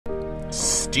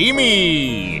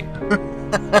steamy.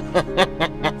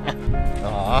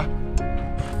 Aw,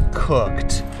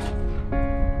 cooked.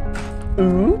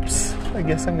 Oops, I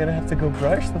guess I'm gonna have to go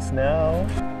brushless now.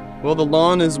 Well, the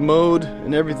lawn is mowed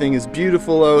and everything is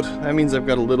beautiful out. That means I've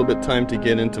got a little bit of time to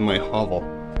get into my hovel.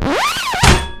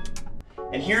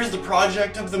 And here's the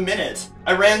project of the minute.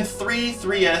 I ran 3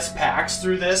 3S packs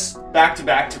through this, back to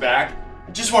back to back.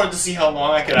 I just wanted to see how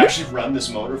long I could actually run this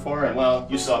motor for, and well,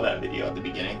 you saw that video at the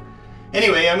beginning.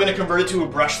 Anyway, I'm gonna convert it to a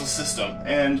brushless system,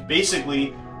 and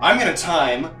basically, I'm gonna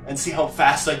time and see how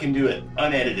fast I can do it,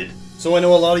 unedited. So I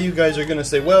know a lot of you guys are gonna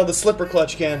say, well, the slipper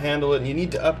clutch can't handle it, and you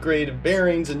need to upgrade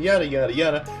bearings, and yada yada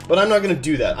yada, but I'm not gonna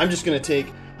do that. I'm just gonna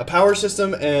take a power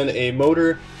system and a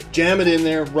motor, jam it in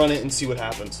there, run it, and see what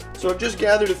happens. So I've just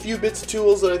gathered a few bits of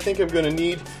tools that I think I'm gonna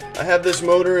need. I have this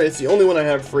motor, it's the only one I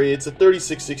have free. It's a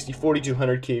 3660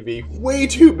 4200 kV, way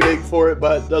too big for it,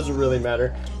 but it doesn't really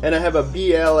matter. And I have a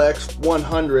BLX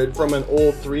 100 from an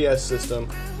old 3S system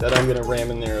that I'm gonna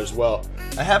ram in there as well.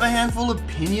 I have a handful of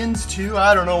pinions too.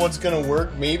 I don't know what's gonna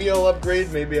work. Maybe I'll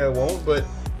upgrade, maybe I won't, but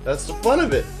that's the fun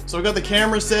of it. So I've got the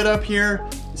camera set up here.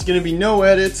 It's gonna be no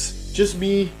edits, just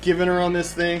me giving her on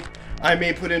this thing. I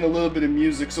may put in a little bit of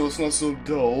music so it's not so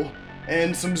dull,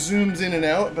 and some zooms in and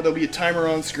out, but there'll be a timer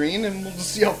on screen, and we'll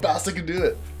just see how fast I can do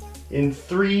it. In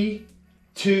 3,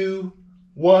 2,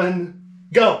 1,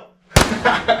 go!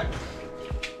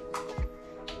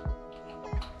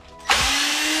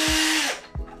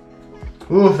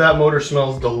 Ooh, that motor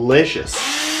smells delicious.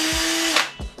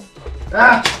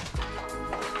 Ah!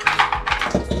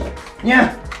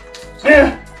 Yeah!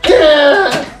 Yeah!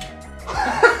 Yeah!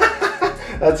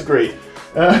 That's great.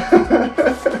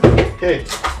 Okay.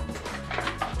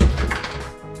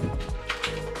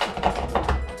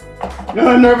 No,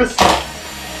 I'm nervous.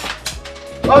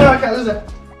 Oh no, I can't lose it.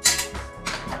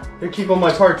 I keep all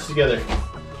my parts together.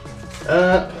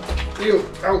 You,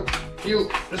 out, you,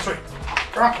 this way.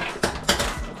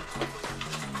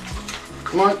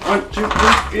 Come on, 1, 2,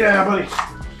 3. Yeah, buddy.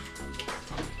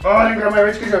 Oh, I didn't grab my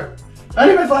right screwdriver. I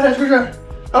need my flathead screwdriver.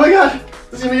 Oh my god,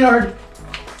 this is gonna be hard.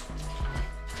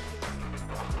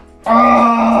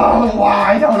 Oh,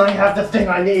 why don't I have the thing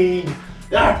I need?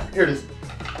 Ah, here it is.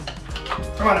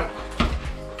 Come on out.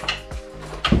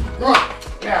 Come on.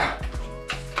 Yeah.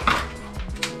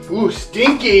 Ooh,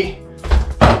 stinky.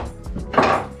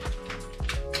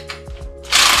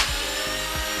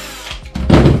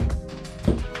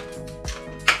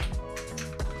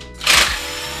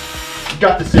 You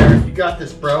got this, Aaron. You got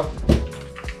this, bro.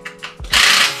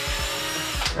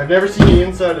 I've never seen the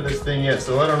inside of this thing yet,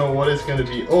 so I don't know what it's going to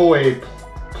be. Oh, a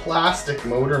plastic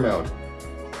motor mount.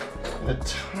 And a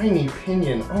tiny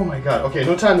pinion. Oh my god. Okay,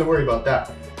 no time to worry about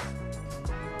that.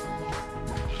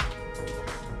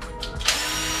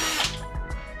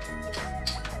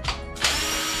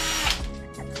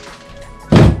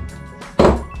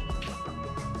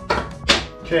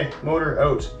 Okay, motor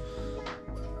out.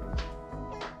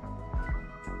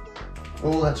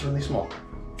 Oh, that's really small.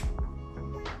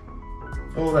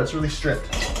 Oh, that's really stripped.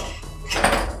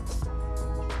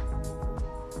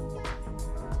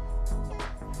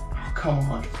 Oh, come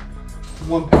on.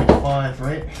 1.5,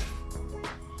 right?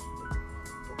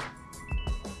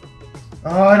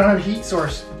 Oh, I don't have a heat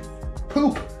source.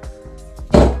 Poop.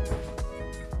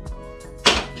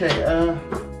 Okay,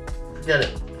 forget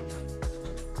it.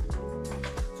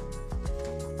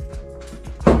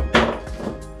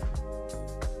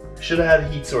 Should have had a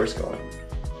heat source going.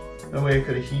 That way I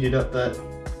could have heated up that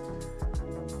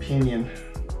pinion.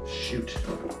 Shoot.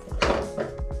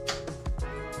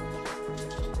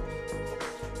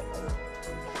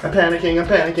 I'm panicking, I'm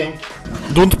panicking.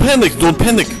 Don't panic, don't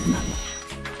panic.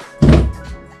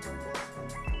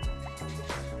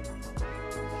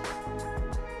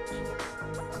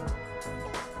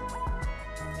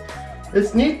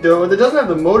 It's neat though, it doesn't have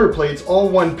the motor plate, it's all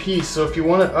one piece, so if you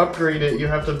want to upgrade it, you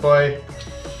have to buy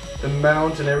the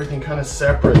mount and everything kind of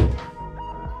separate.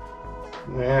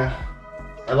 Yeah,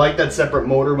 I like that separate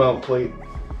motor mount plate.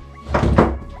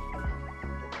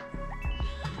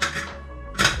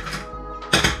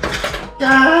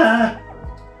 Ah!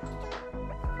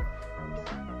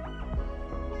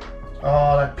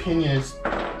 Oh, that pinion is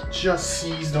just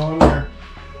seized on there.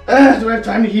 Ah, do I have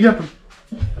time to heat up a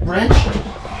wrench?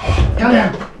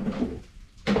 Goddamn!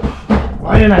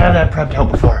 Why didn't I have that prepped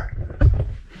out before?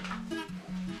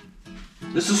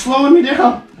 This is slowing me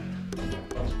down.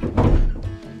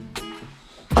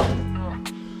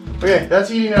 Okay, that's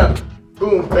heating up.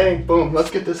 Boom, bang, boom.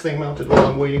 Let's get this thing mounted while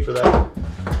I'm waiting for that.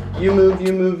 You move,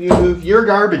 you move, you move. You're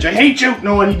garbage. I hate you.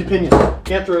 No, I need the pinion.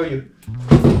 Can't throw you.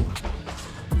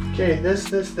 Okay, this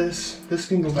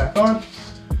can go back on.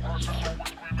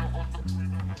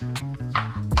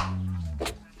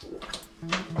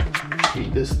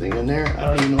 this thing in there. I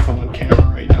don't even know if I'm on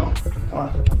camera right now. Come on.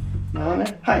 Am I on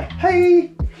there? Hi. Hi.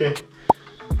 Okay.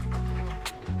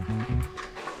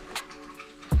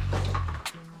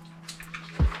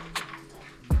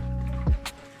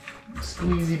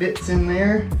 Squeezy bits in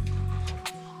there.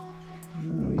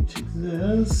 And we take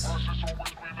this,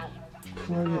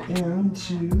 plug it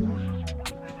into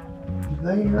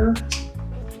there.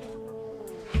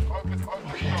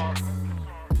 Okay.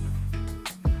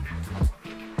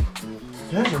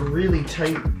 That's a really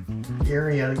tight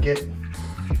area to get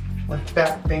my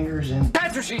fat fingers in.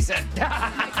 That's what she said.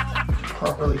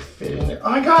 Properly fit in there. Oh,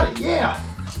 I got it. Yeah.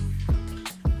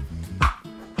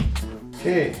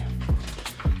 Okay.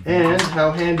 And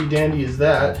how handy dandy is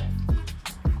that?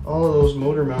 All of those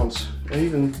motor mounts, and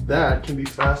even that can be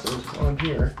fastened on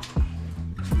here.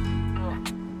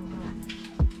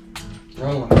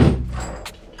 Wrong one.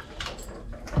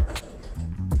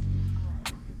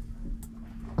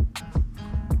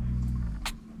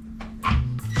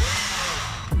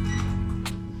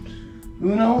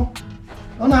 Uno?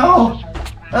 Oh no!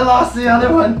 I lost the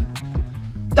other one!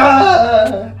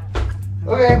 Ah!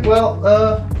 Okay, well,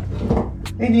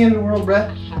 ain't the end of the world,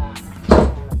 Brett.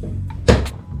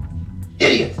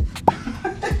 Idiot!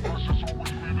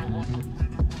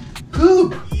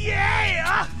 Poop!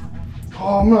 Yeah!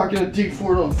 Oh, I'm not gonna dig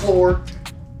for it on the floor.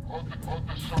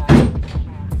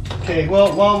 Okay,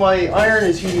 well, while my iron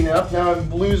is heating up, now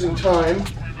I'm losing time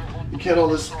to get all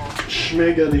this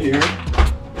schmeg out of here.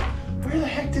 Where the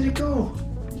heck did it go?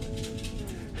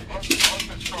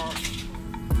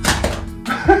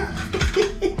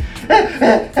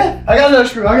 I got another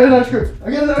screw, I got another screw,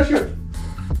 I got another screw.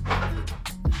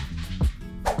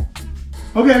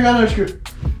 Okay, I got another screw.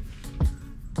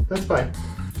 That's fine.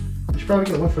 I should probably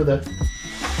get one for that.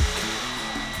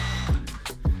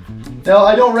 Now,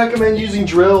 I don't recommend using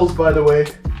drills, by the way.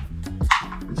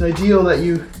 It's ideal that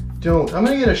you don't. I'm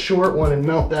gonna get a short one and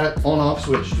mount that on-off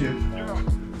switch too.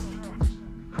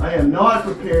 I am not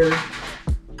prepared.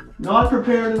 Not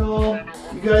prepared at all.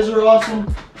 You guys are awesome.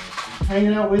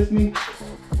 Hanging out with me.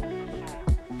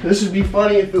 This would be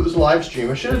funny if it was live stream.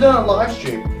 I should have done a live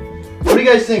stream. What do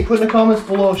you guys think? Put in the comments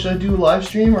below. Should I do a live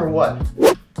stream or what?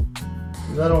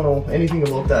 Because I don't know anything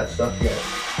about that stuff yet.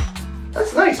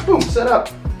 That's nice. Boom. Set up.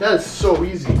 That is so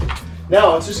easy.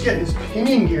 Now it's just getting this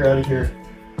pinion gear out of here.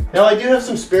 Now I do have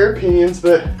some spare pinions,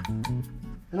 but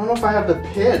I don't know if I have the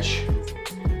pitch.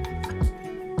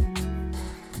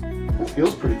 That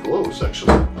feels pretty close,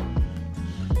 actually.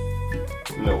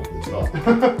 No, it's not.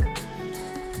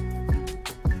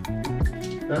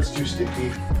 That's too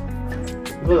sticky.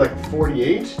 Look like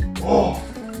 48. Oh,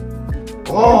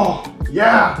 oh,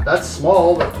 yeah, that's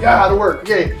small, but yeah, it'll work.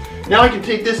 Okay, now I can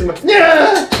take this and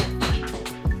yeah.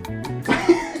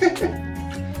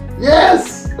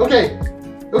 Yes. Okay.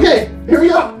 Okay. Here we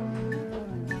go.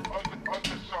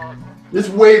 It's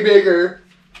way bigger.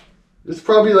 It's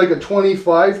probably like a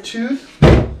 25 tooth.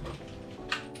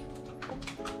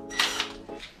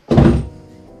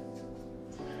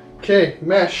 Okay,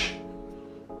 mesh.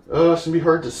 Oh, it's gonna be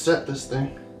hard to set this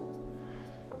thing.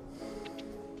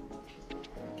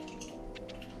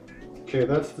 Okay,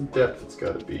 that's the depth it's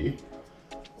gotta be.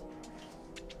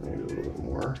 Maybe a little bit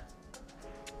more.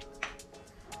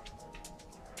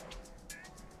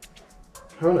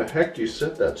 How in the heck do you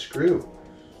set that screw?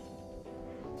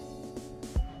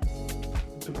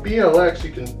 The BLX,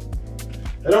 you can...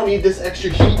 I don't need this extra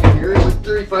heat here. It's like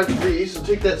 35 degrees, so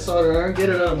take that solder iron, get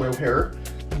it out of my hair,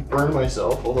 and burn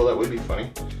myself, although that would be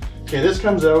funny. Okay, this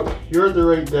comes out. You're at the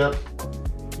right depth.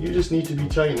 You just need to be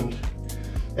tightened.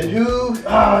 And who...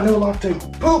 Ah, no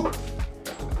Loctite. Poop!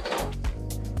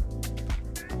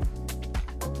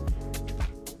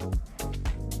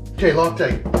 Okay,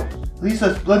 Loctite. At least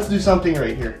let's do something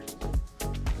right here.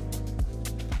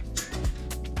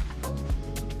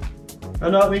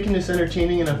 I'm not making this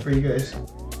entertaining enough for you guys.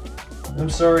 I'm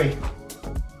sorry.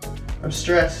 I'm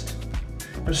stressed.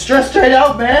 I'm stressed right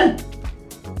out, man!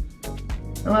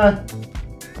 Come on.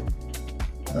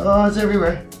 Oh, it's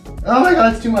everywhere. Oh my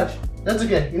god, it's too much. That's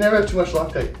okay. You never have too much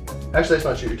Loctite. Actually, that's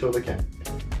not true. You totally can.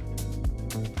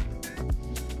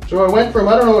 So I went from,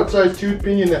 I don't know what size tooth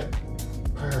pinion that...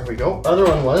 There we go. Other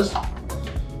one was.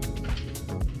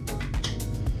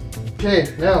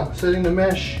 Okay, now setting the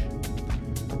mesh.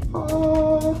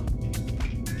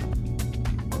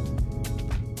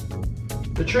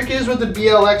 The trick is with the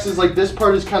BLX is like this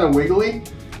part is kind of wiggly,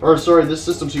 or sorry, this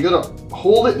system. So you gotta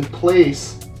hold it in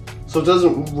place so it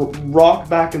doesn't rock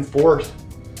back and forth.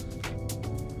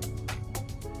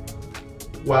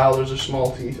 Wow, those are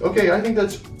small teeth. Okay, I think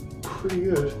that's pretty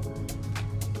good.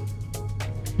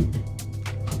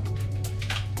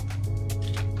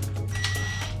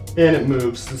 And it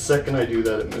moves. The second I do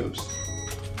that, it moves.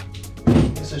 I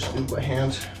guess I should do it by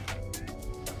hand.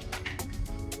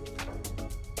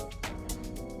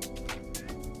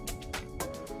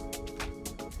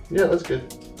 Yeah, that's good.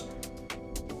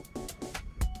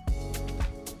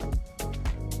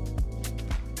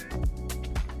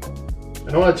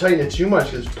 I don't want to tighten it too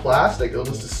much because it's plastic, it'll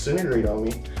just disintegrate on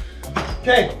me.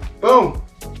 Okay, boom.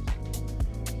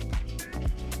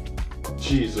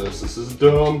 Jesus, this is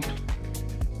dumb.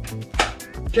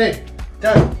 Okay,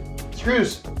 done.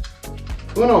 Screws.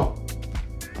 1, 2,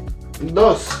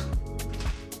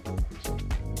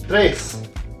 3,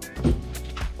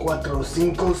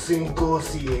 4,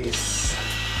 5, 6.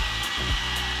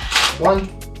 1,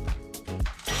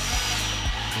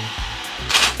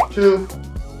 2,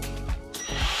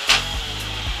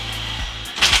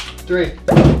 3.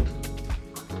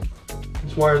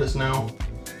 Let's wire this now.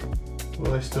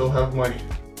 While I still have my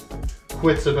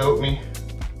wits about me.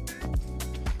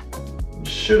 It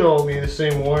should all be the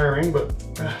same wiring, but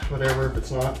whatever if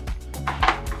it's not.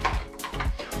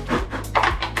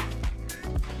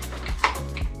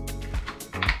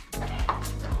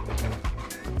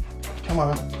 Come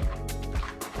on.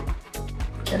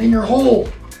 Get in your hole.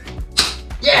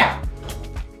 Yeah!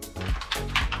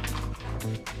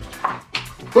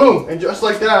 Boom! And just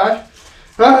like that.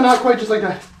 Not quite just like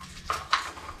that.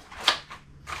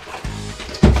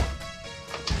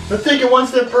 Let's take it one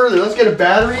step further. Let's get a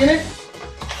battery in it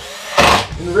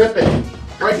and rip it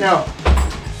right now.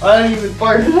 I haven't even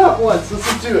fired it up once.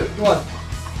 Let's do it. Come on.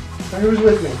 Now, who's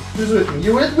with me? Who's with me?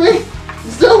 You with me?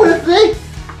 You still with me?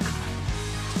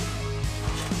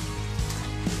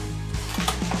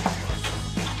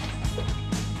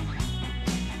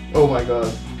 Oh my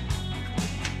god.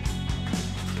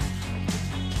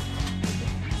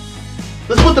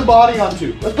 Let's put the body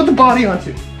onto. Let's put the body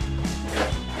onto.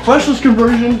 Brushless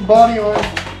conversion, body on.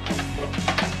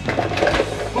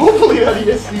 Hopefully that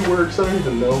ESC works, I don't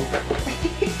even know.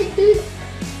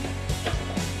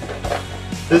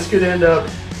 This could end up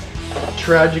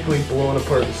tragically blowing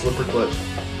apart the slipper clutch.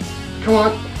 Come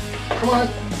on, come on.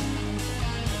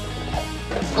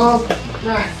 Up.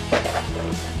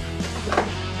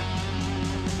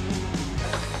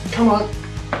 Come on.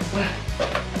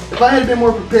 If I had been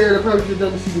more prepared, I probably could have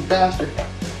done this even faster.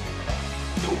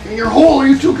 In your hole, are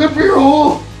you too good for your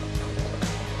hole?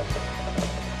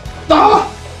 Ah!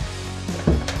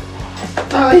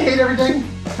 I hate everything.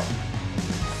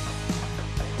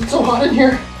 It's so hot in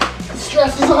here. The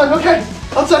stress is on. Okay,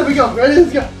 outside we go. Ready?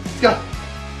 Let's go. Let's go.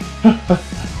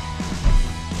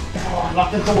 Oh,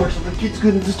 lock the door so the kid's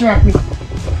gonna distract me.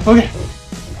 Okay.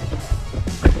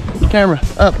 Camera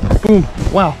up. Boom.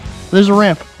 Wow. There's a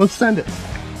ramp. Let's send it.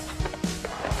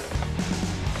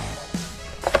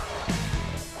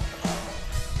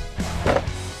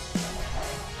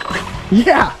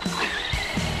 Yeah!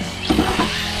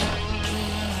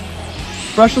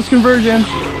 Brushless conversion.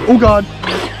 Oh god.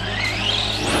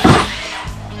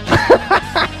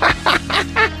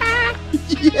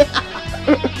 Yeah!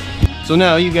 So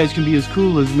now you guys can be as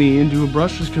cool as me and do a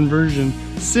brushless conversion.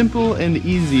 Simple and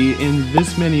easy in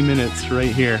this many minutes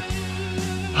right here.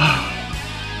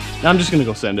 Now I'm just gonna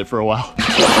go send it for a while.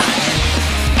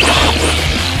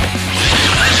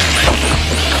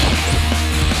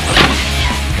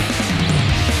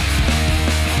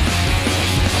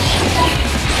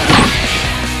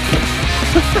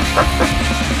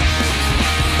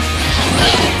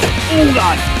 Oh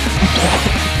god!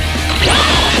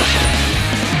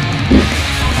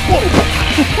 Whoa!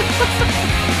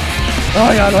 Oh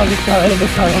my god, I love this car, I love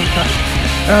this car, I love this car.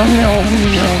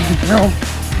 No.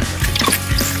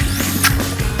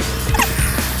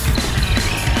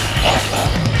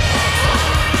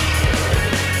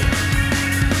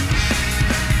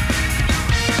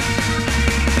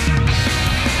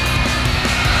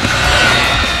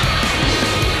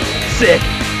 Sick!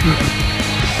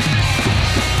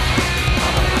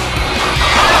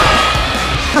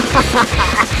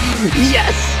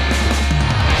 Yes!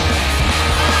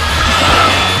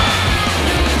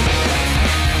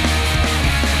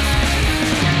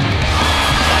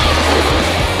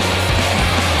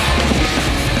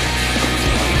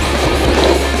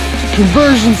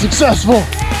 Conversion successful!